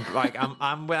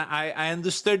I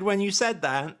understood when you said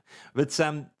that. But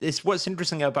it's what's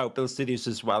interesting about Build Studios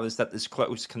as well is that there's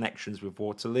close connections with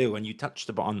Waterloo, and you touched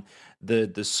upon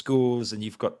the schools and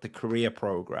you've got the career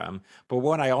program. But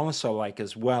what I also like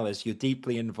as well is you're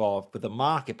deeply involved with the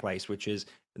marketplace, which is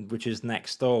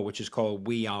next door, which is called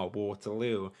We Are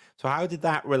Waterloo. So how did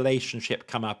that relationship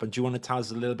come up? And do you want to tell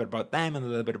us a little bit about them and a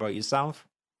little bit about yourself?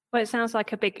 Well, it sounds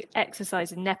like a big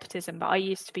exercise in nepotism, but I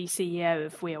used to be CEO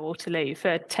of We Are Waterloo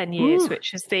for 10 years,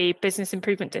 which is the business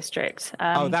improvement district.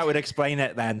 That would explain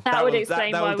it then. That would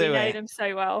explain why we know them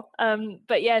so well.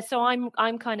 But yeah, so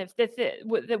I'm kind of,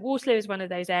 the Waterloo is one of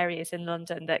those areas in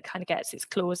London that kind of gets its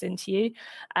claws into you.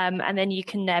 And then you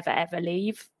can never, ever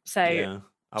leave. So yeah,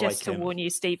 just to warn you,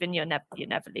 Stephen, you're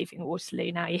never leaving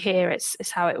Waterloo. Now you're here,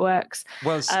 it's how it works.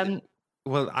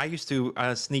 Well, I used to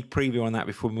sneak preview on that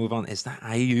before we move on, is that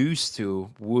I used to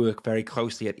work very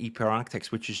closely at EPR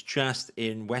Architects, which is just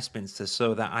in Westminster,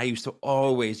 so that I used to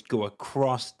always go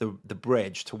across the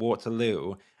bridge to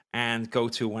Waterloo and go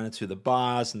to one or two of the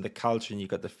bars and the culture, and you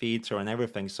got the theatre and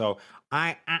everything. So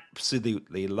I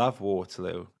absolutely love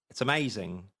Waterloo. It's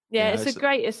amazing. Yeah,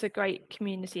 it's a great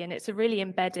community, and it's a really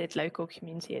embedded local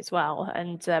community as well.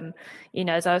 And you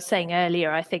know, as I was saying earlier,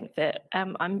 I think that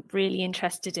I'm really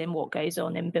interested in what goes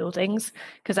on in buildings,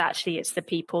 because actually it's the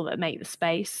people that make the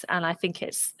space, and I think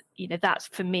it's, you know, that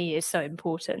for me is so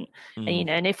important. And you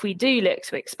know, and if we do look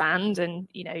to expand and,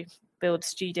 you know, build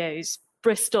studios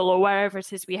Bristol or wherever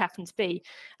it is we happen to be,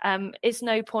 it's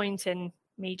no point in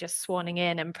me just swanning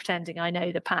in and pretending I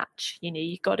know the patch. You know,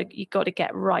 you got to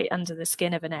get right under the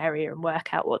skin of an area and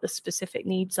work out what the specific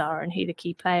needs are and who the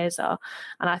key players are.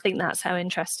 And I think that's how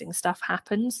interesting stuff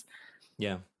happens.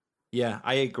 Yeah,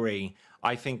 I agree.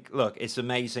 I think, look, it's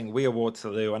amazing. We are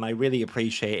Waterloo, and I really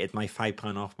appreciated my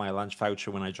 £5 off my lunch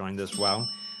voucher when I joined as well.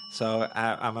 So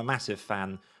I'm a massive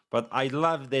fan. But I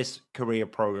love this career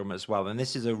program as well. And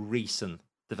this is a recent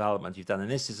development you've done. And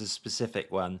this is a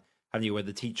specific one, haven't you, where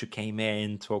the teacher came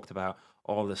in, talked about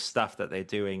all the stuff that they're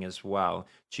doing as well.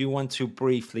 Do you want to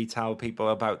briefly tell people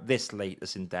about this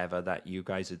latest endeavor that you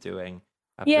guys are doing?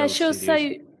 Yeah, sure.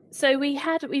 So we've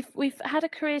had a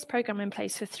careers program in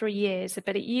place for 3 years,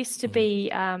 but it used to be,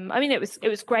 I mean, it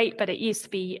was great, but it used to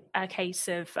be a case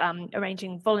of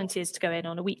arranging volunteers to go in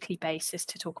on a weekly basis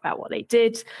to talk about what they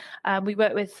did. We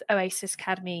worked with Oasis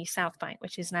Academy Southbank,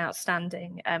 which is an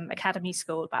outstanding academy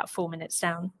school about 4 minutes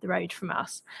down the road from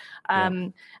us.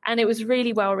 And it was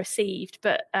really well received,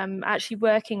 but actually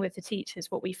working with the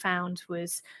teachers, what we found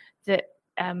was that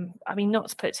I mean, not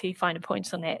to put too fine a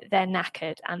point on it, they're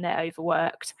knackered and they're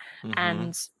overworked. Mm-hmm.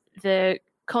 And the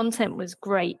content was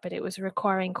great, but it was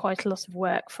requiring quite a lot of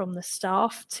work from the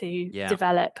staff to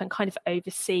develop and kind of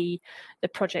oversee the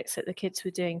projects that the kids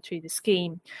were doing through the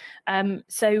scheme.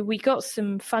 So we got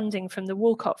some funding from the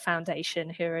Walcott Foundation,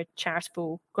 who are a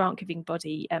charitable grant-giving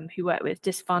body who work with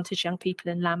disadvantaged young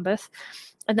people in Lambeth.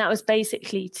 And that was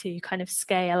basically to kind of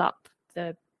scale up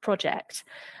the project.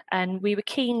 And we were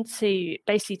keen to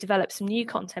basically develop some new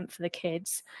content for the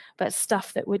kids, but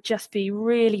stuff that would just be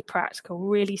really practical,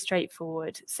 really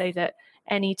straightforward, so that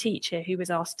any teacher who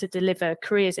was asked to deliver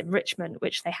careers enrichment,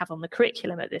 which they have on the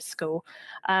curriculum at this school,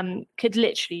 could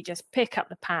literally just pick up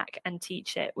the pack and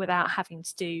teach it without having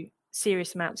to do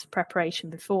serious amounts of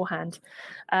preparation beforehand.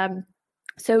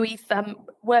 So we've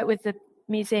worked with the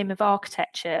Museum of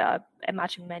Architecture. I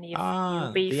imagine many of you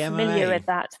will be familiar with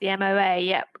that. The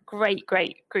MOA, great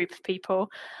group of people.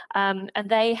 And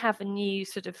they have a new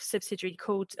sort of subsidiary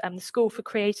called the School for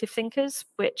Creative Thinkers,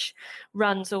 which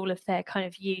runs all of their kind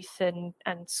of youth and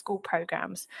school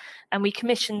programs. And we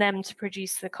commission them to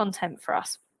produce the content for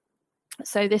us.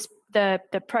 So the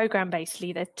program,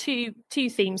 basically, there are two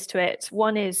themes to it.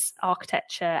 One is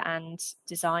architecture and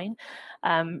design,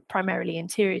 primarily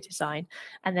interior design.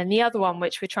 And then the other one,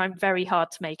 which we're trying very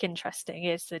hard to make interesting,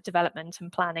 is the development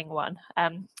and planning one.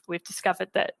 We've discovered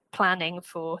that planning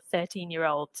for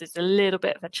 13-year-olds is a little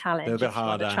bit of a challenge. A little bit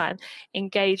harder. To try and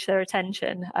engage their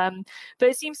attention. But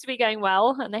it seems to be going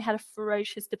well. And they had a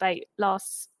ferocious debate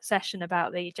last session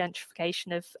about the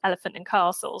gentrification of Elephant and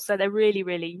Castle. So they're really,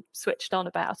 really switched on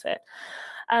about it.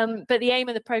 But the aim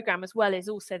of the programme as well is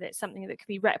also that it's something that could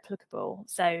be replicable.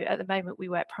 So at the moment, we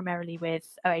work primarily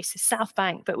with Oasis South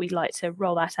Bank, but we'd like to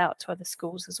roll that out to other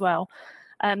schools as well.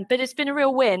 But it's been a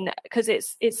real win because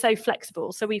it's so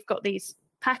flexible. So we've got these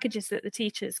packages that the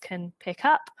teachers can pick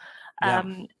up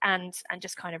and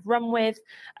just kind of run with.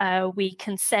 We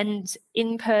can send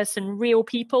in-person real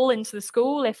people into the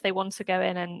school if they want to go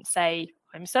in and say,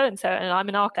 I'm so-and-so and I'm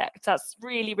an architect. That's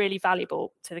really, really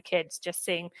valuable to the kids, just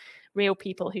seeing real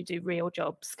people who do real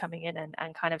jobs coming in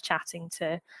and kind of chatting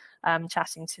to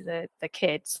the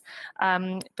kids.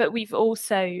 But we've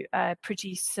also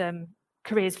produced some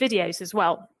careers videos as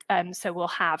well. So we'll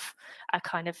have a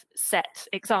kind of set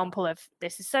example of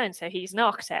this is so-and-so, he's an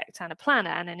architect and a planner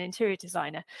and an interior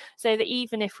designer, so that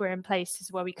even if we're in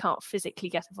places where we can't physically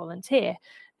get a volunteer,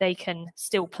 they can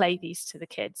still play these to the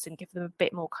kids and give them a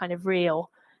bit more kind of real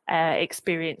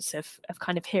experience of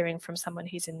kind of hearing from someone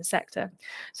who's in the sector.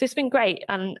 So it's been great.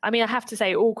 And I mean, I have to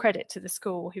say all credit to the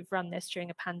school who've run this during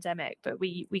a pandemic, but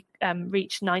we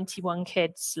reached 91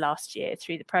 kids last year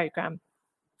through the programme,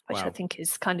 which I think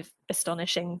is kind of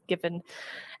astonishing given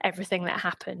everything that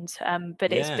happened.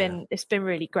 But it's been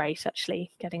really great actually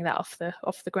getting that off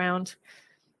the ground.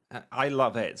 I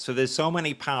love it. So there's so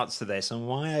many parts to this, and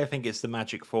why I think it's the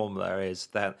magic formula is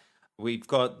that we've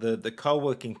got the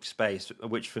co-working space,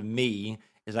 which for me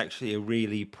is actually a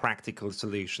really practical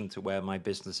solution to where my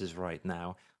business is right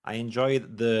now. I enjoy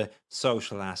the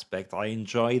social aspect. I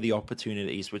enjoy the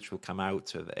opportunities which will come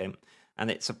out of it. And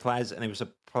it was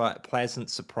a pleasant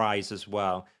surprise as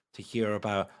well to hear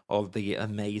about all the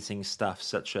amazing stuff,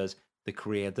 such as the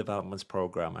career development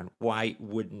program. And why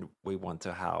wouldn't we want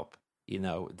to help?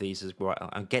 These as well,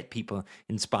 and get people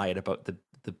inspired about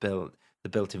the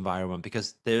built environment,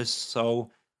 because there's so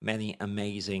many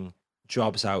amazing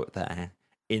jobs out there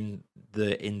in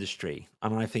the industry,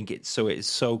 and I think it's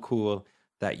so cool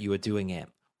that you are doing it.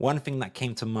 One thing that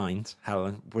came to mind,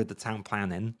 Helen, with the town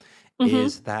planning,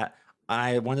 is that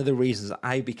one of the reasons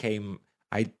I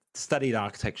studied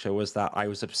architecture was that I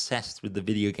was obsessed with the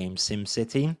video game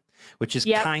SimCity, which is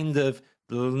kind of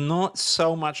not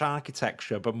so much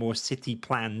architecture, but more city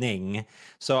planning.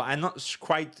 So I'm not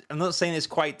saying it's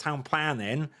quite town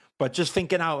planning, but just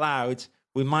thinking out loud,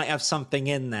 we might have something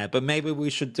in there. But maybe we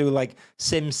should do like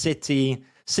SimCity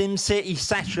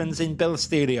sessions in Build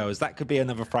Studios. That could be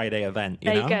another Friday event.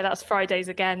 There you go. That's Fridays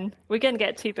again. We're going to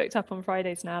get too booked up on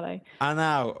Fridays now, though. I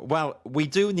know. Well, we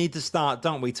do need to start,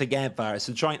 don't we, together? It's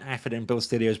a joint effort in Build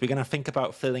Studios. We're going to think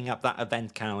about filling up that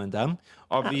event calendar.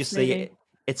 Obviously,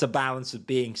 it's a balance of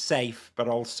being safe, but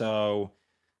also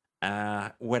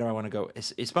where do I want to go?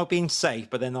 It's about being safe,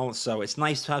 but then also it's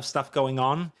nice to have stuff going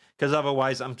on, because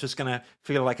otherwise I'm just going to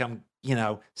feel like I'm,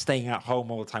 staying at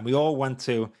home all the time. We all want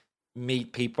to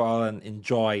meet people and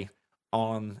enjoy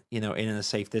in a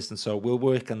safe distance. So we'll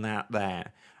work on that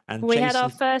there. And we had our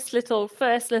first little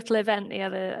event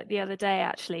the other day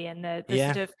actually, and the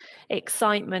sort of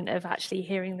excitement of actually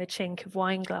hearing the chink of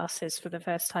wine glasses for the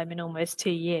first time in almost 2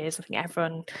 years. I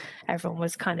think everyone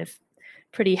was kind of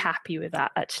pretty happy with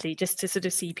that, actually, just to sort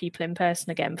of see people in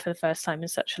person again for the first time in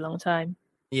such a long time.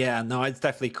 Yeah, no, it's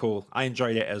definitely cool. I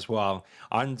enjoyed it as well.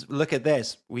 And look at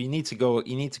this. We need to go.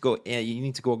 You need to go. You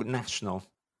need to go national.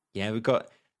 Yeah, we've got.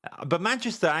 But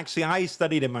Manchester, actually, I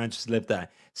studied in Manchester, lived there.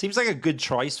 Seems like a good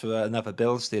choice for another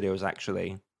Build Studios,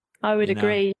 actually. I would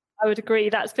agree. I would agree.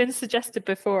 That's been suggested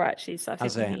before, actually. So I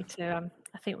think we need to.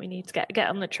 I think we need to get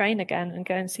on the train again and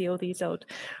go and see all these old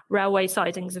railway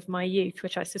sidings of my youth,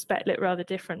 which I suspect look rather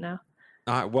different now.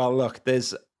 Well, look,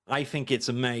 I think it's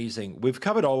amazing. We've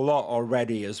covered a lot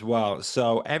already as well.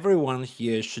 So everyone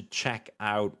here should check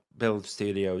out Build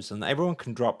Studios, and everyone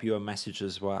can drop you a message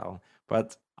as well.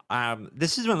 But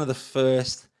this is one of the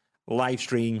first live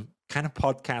stream kind of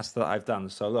podcasts that I've done.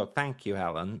 So look, thank you,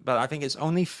 Helen. But I think it's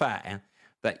only fair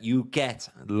that you get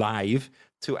live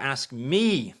to ask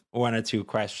me one or two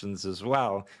questions as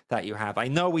well that you have. I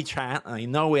know we chat, I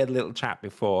know we had a little chat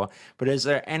before, but is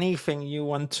there anything you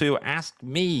want to ask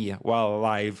me while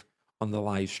live on the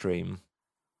live stream?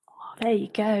 Oh, there you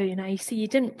go. Now, you see, you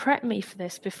didn't prep me for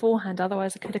this beforehand.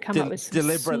 Otherwise, I could have come up with some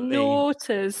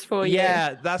snorters for you.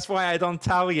 Yeah, that's why I don't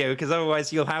tell you, because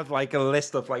otherwise you'll have like a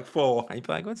list of like 4. I'd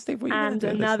be like, what's Steve? And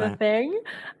another thing.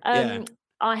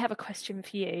 I have a question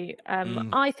for you.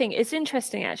 I think it's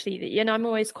interesting, actually, that I'm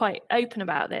always quite open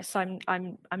about this. I'm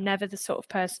never the sort of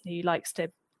person who likes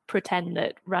to pretend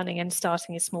that running and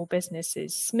starting a small business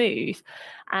is smooth.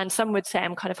 And some would say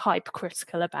I'm kind of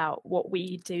hypercritical about what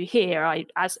we do here.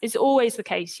 As is always the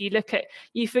case,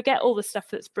 you forget all the stuff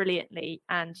that's brilliantly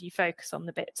and you focus on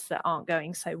the bits that aren't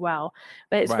going so well.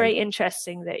 But it's very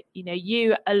interesting that,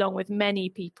 you, along with many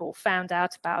people, found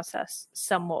out about us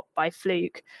somewhat by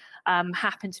fluke.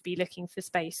 Happened to be looking for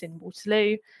space in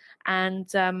Waterloo, and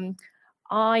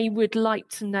I would like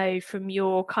to know, from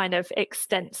your kind of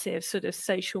extensive sort of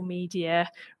social media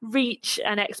reach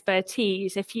and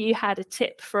expertise, if you had a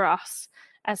tip for us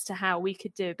as to how we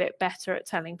could do a bit better at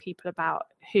telling people about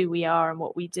who we are and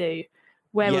what we do.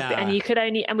 And we could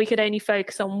only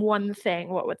focus on one thing.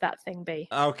 What would that thing be?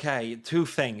 Okay, 2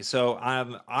 things. So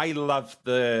I love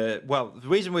the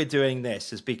reason we're doing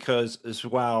this is because as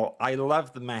well, I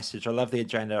love the message, I love the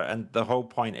agenda, and the whole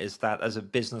point is that as a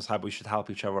business hub, we should help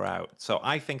each other out. So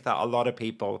I think that a lot of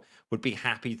people would be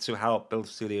happy to help Build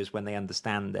Studios when they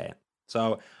understand it.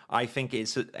 So I think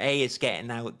it's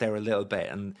getting out there a little bit,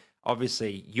 and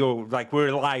obviously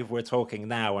we're live, we're talking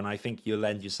now, and I think you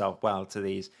lend yourself well to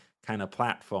these kind of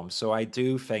platforms. So I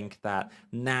do think that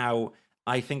now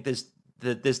I think there's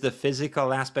the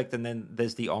physical aspect and then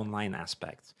there's the online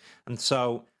aspect. And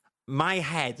so my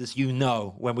head, as you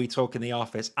know, when we talk in the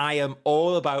office, I am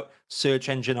all about search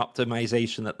engine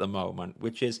optimization at the moment,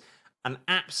 which is an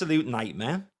absolute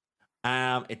nightmare.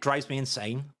 It drives me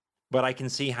insane, but I can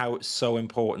see how it's so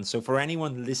important. So for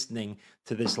anyone listening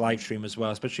to this live stream as well,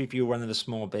 especially if you're running a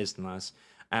small business,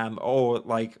 or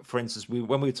like, for instance,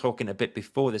 when we were talking a bit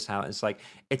before this, how it's like,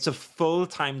 it's a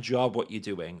full-time job what you're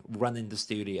doing, running the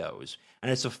studios. And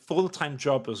it's a full-time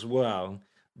job as well,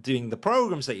 doing the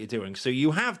programs that you're doing. So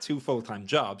you have 2 full-time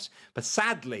jobs, but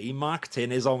sadly,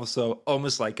 marketing is also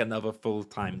almost like another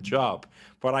full-time job.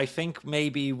 But I think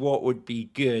maybe what would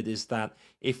be good is that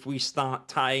if we start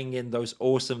tying in those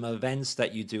awesome events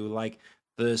that you do, like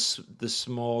the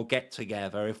small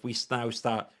get-together, if we now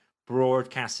start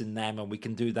broadcasting them and we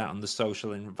can do that on the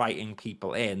social, inviting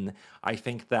people in, I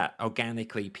think that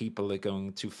organically people are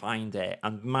going to find it.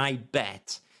 And my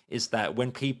bet is that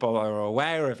when people are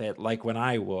aware of it, like when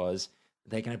I was,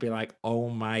 they're going to be like, oh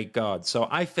my God. So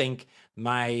I think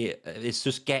it's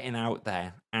just getting out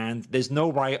there, and there's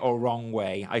no right or wrong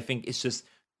way. I think it's just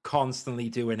constantly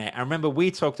doing it. I remember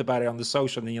we talked about it on the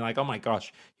social, and you're like, oh my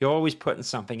gosh, you're always putting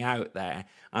something out there.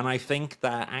 And I think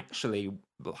that actually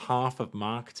half of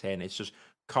marketing is just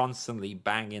constantly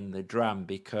banging the drum,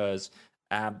 because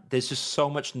there's just so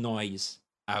much noise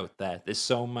out there. There's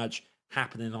so much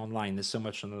happening online. There's so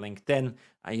much on LinkedIn.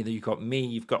 You've got me,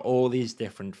 you've got all these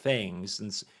different things,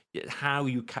 and how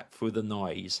you cut through the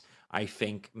noise, I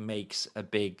think, makes a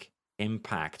big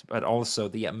impact, but also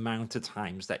the amount of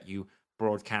times that you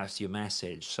broadcast your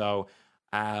message. So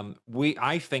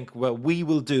I think we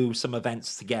will do some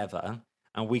events together,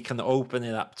 and we can open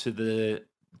it up to the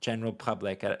general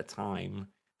public at a time,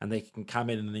 and they can come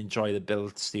in and enjoy the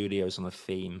Build Studios on a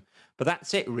theme. But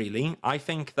that's it, really. I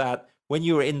think that when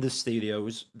you're in the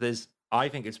studios, I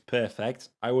think it's perfect.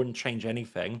 I wouldn't change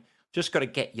anything. Just got to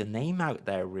get your name out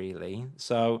there, really.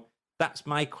 So that's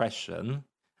my question.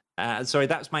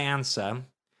 That's my answer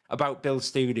about Build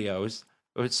Studios.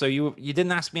 So you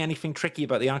didn't ask me anything tricky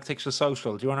about the Architecture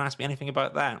Social. Do you want to ask me anything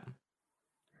about that?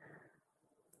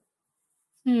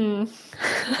 Hmm.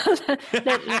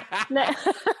 let, let, let,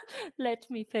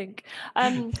 let me think.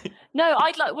 No,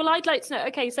 I'd like to know.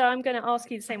 Okay, so I'm going to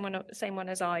ask you the same one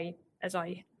as I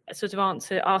sort of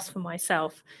ask for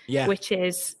myself, Yeah. which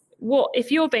is, what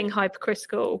if you're being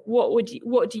hypercritical?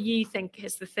 What do you think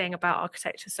is the thing about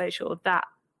Architecture Social that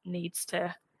needs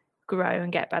to grow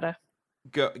and get better?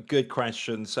 Good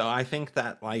question. So I think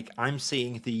that like I'm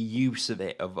seeing the use of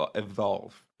it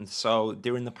evolve. And so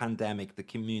during the pandemic, the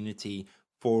community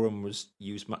forum was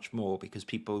used much more because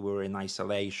people were in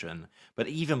isolation. But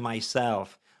even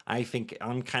myself, I think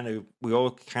we're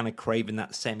all kind of craving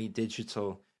that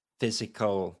semi-digital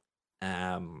physical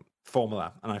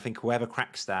formula. And I think whoever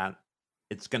cracks that,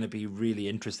 it's going to be really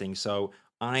interesting. So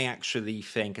I actually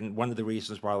think, and one of the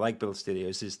reasons why I like Build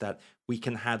Studios is that we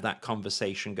can have that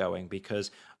conversation going,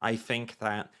 because I think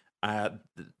that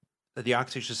the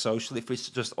Architecture Social, if it's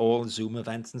just all Zoom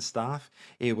events and stuff,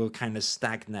 it will kind of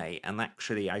stagnate. And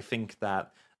actually, I think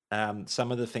that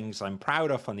some of the things I'm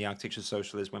proud of on the Architecture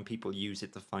Social is when people use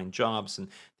it to find jobs and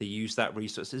they use that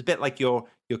resource. It's a bit like your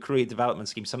career development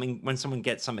scheme. When someone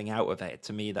gets something out of it,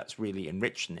 to me, that's really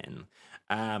enriching.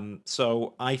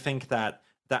 So I think that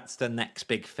that's the next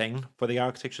big thing for the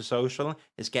Architecture Social,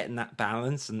 is getting that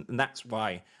balance, and that's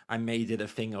why I made it a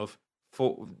thing of.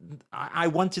 I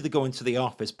wanted to go into the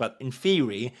office, but in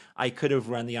theory, I could have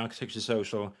run the Architecture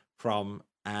Social from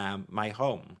my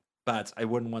home, but I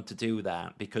wouldn't want to do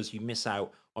that because you miss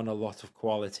out on a lot of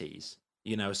qualities,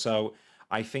 So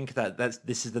I think that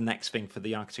this is the next thing for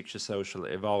the Architecture Social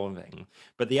evolving.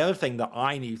 But the other thing that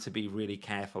I need to be really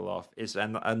careful of is,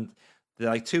 and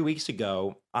like 2 weeks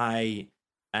ago,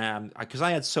 because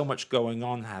I had so much going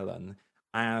on, Helen,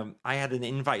 I had an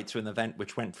invite to an event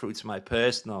which went through to my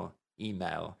personal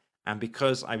email, and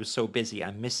because I was so busy,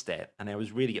 I missed it, and I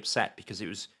was really upset because it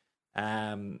was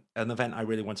an event I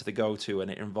really wanted to go to, and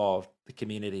it involved the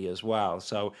community as well.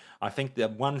 So I think the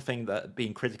one thing that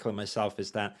being critical of myself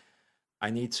is that I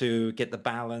need to get the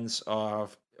balance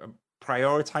of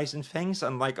prioritizing things,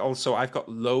 and like also I've got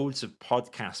loads of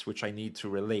podcasts which I need to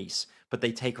release, but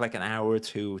they take like an hour or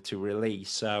two to release.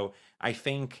 So I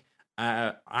think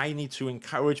I need to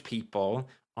encourage people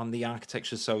on the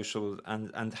Architecture Social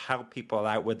and help people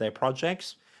out with their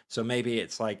projects. So maybe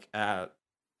it's like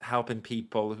helping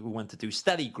people who want to do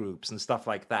study groups and stuff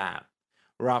like that,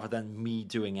 rather than me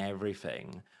doing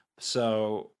everything.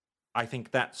 So I think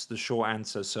that's the short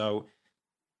answer. So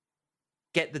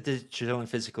get the digital and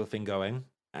physical thing going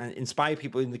and inspire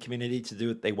people in the community to do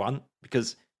what they want,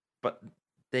 but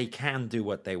they can do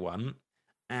what they want.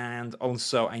 And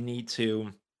also I need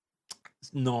to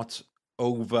not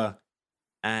over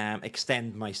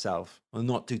extend myself or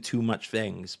not do too much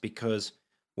things, because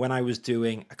when I was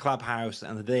doing a clubhouse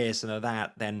and this and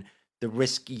that, then the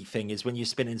risky thing is when you're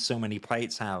spinning so many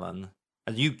plates, Alan,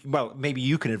 and maybe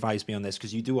you can advise me on this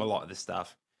because you do a lot of this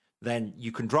stuff, then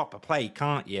you can drop a plate,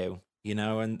 can't you?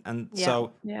 And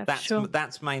so Sure.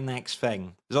 that's my next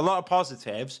thing. There's a lot of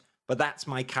positives, but that's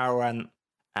my current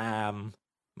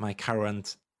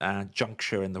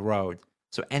juncture in the road.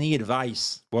 So any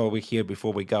advice while we're here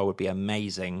before we go would be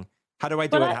amazing. How do I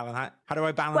do it, Helen? How do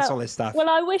I balance all this stuff? Well,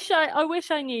 I wish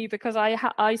I knew, because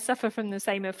I suffer from the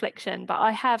same affliction, but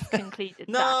I have concluded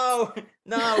no.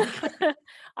 I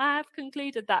have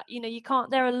concluded that you can't.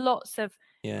 There are lots of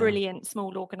brilliant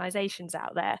small organisations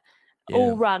out there,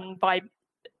 all run by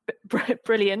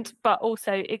brilliant but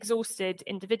also exhausted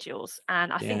individuals,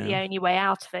 and I think the only way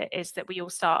out of it is that we all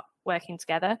start working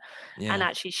together and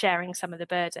actually sharing some of the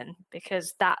burden,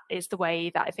 because that is the way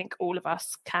that I think all of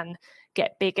us can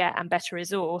get bigger and better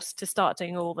resourced to start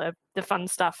doing all the fun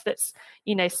stuff that's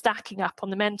stacking up on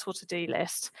the mental to-do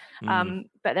list.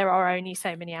 But there are only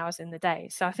so many hours in the day,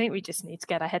 so I think we just need to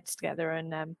get our heads together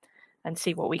and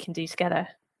see what we can do together.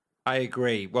 I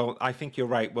agree. Well, I think you're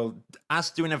right. Well, us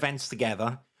doing events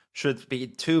together should be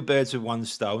two birds with one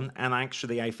stone. And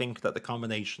actually, I think that the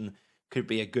combination could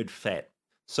be a good fit.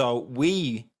 So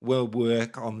we will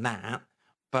work on that.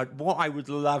 But what I would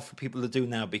love for people to do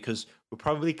now, because we're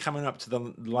probably coming up to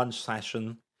the lunch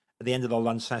session, at the end of the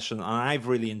lunch session, and I've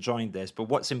really enjoyed this. But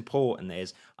what's important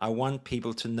is I want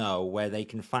people to know where they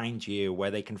can find you, where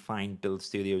they can find Build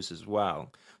Studios as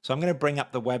well. So I'm going to bring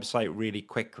up the website really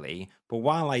quickly. But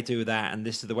while I do that, and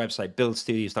this is the website,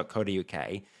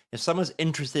 buildstudios.co.uk, if someone's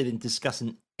interested in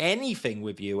discussing anything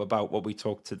with you about what we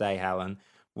talked today, Helen,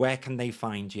 where can they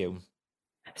find you?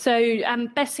 So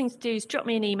best thing to do is drop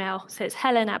me an email. So it's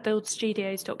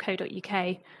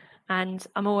helen@buildstudios.co.uk. And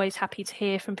I'm always happy to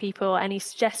hear from people. Any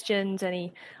suggestions,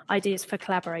 any ideas for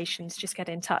collaborations, just get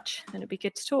in touch and it'd be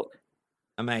good to talk.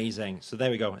 Amazing. So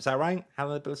there we go. Is that right?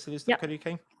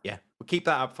 Helen@buildstudios.co.uk? Yeah. We'll keep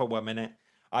that up for 1 minute.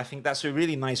 I think that's a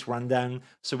really nice rundown.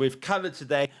 So we've covered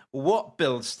today what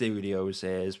Build Studios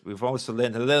is. We've also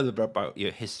learned a little bit about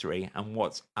your history and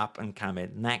what's up and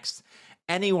coming next.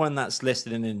 Anyone that's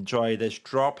listened and enjoyed this,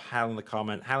 drop Helen a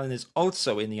comment. Helen is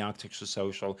also in the Architecture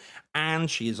Social, and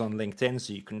she is on LinkedIn,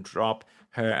 so you can drop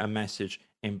her a message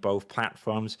in both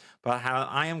platforms. But Helen,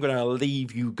 I am going to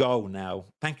leave you go now.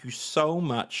 Thank you so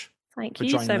much for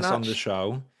joining us on the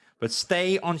show. But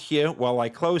stay on here while I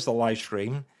close the live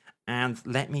stream, and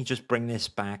let me just bring this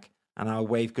back, and I'll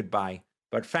wave goodbye.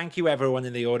 But thank you, everyone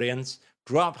in the audience.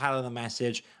 Drop Helen a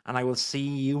message, and I will see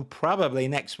you probably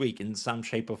next week in some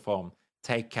shape or form.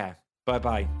 Take care.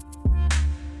 Bye-bye.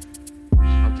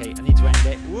 Okay, I need to end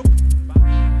it. Whoop.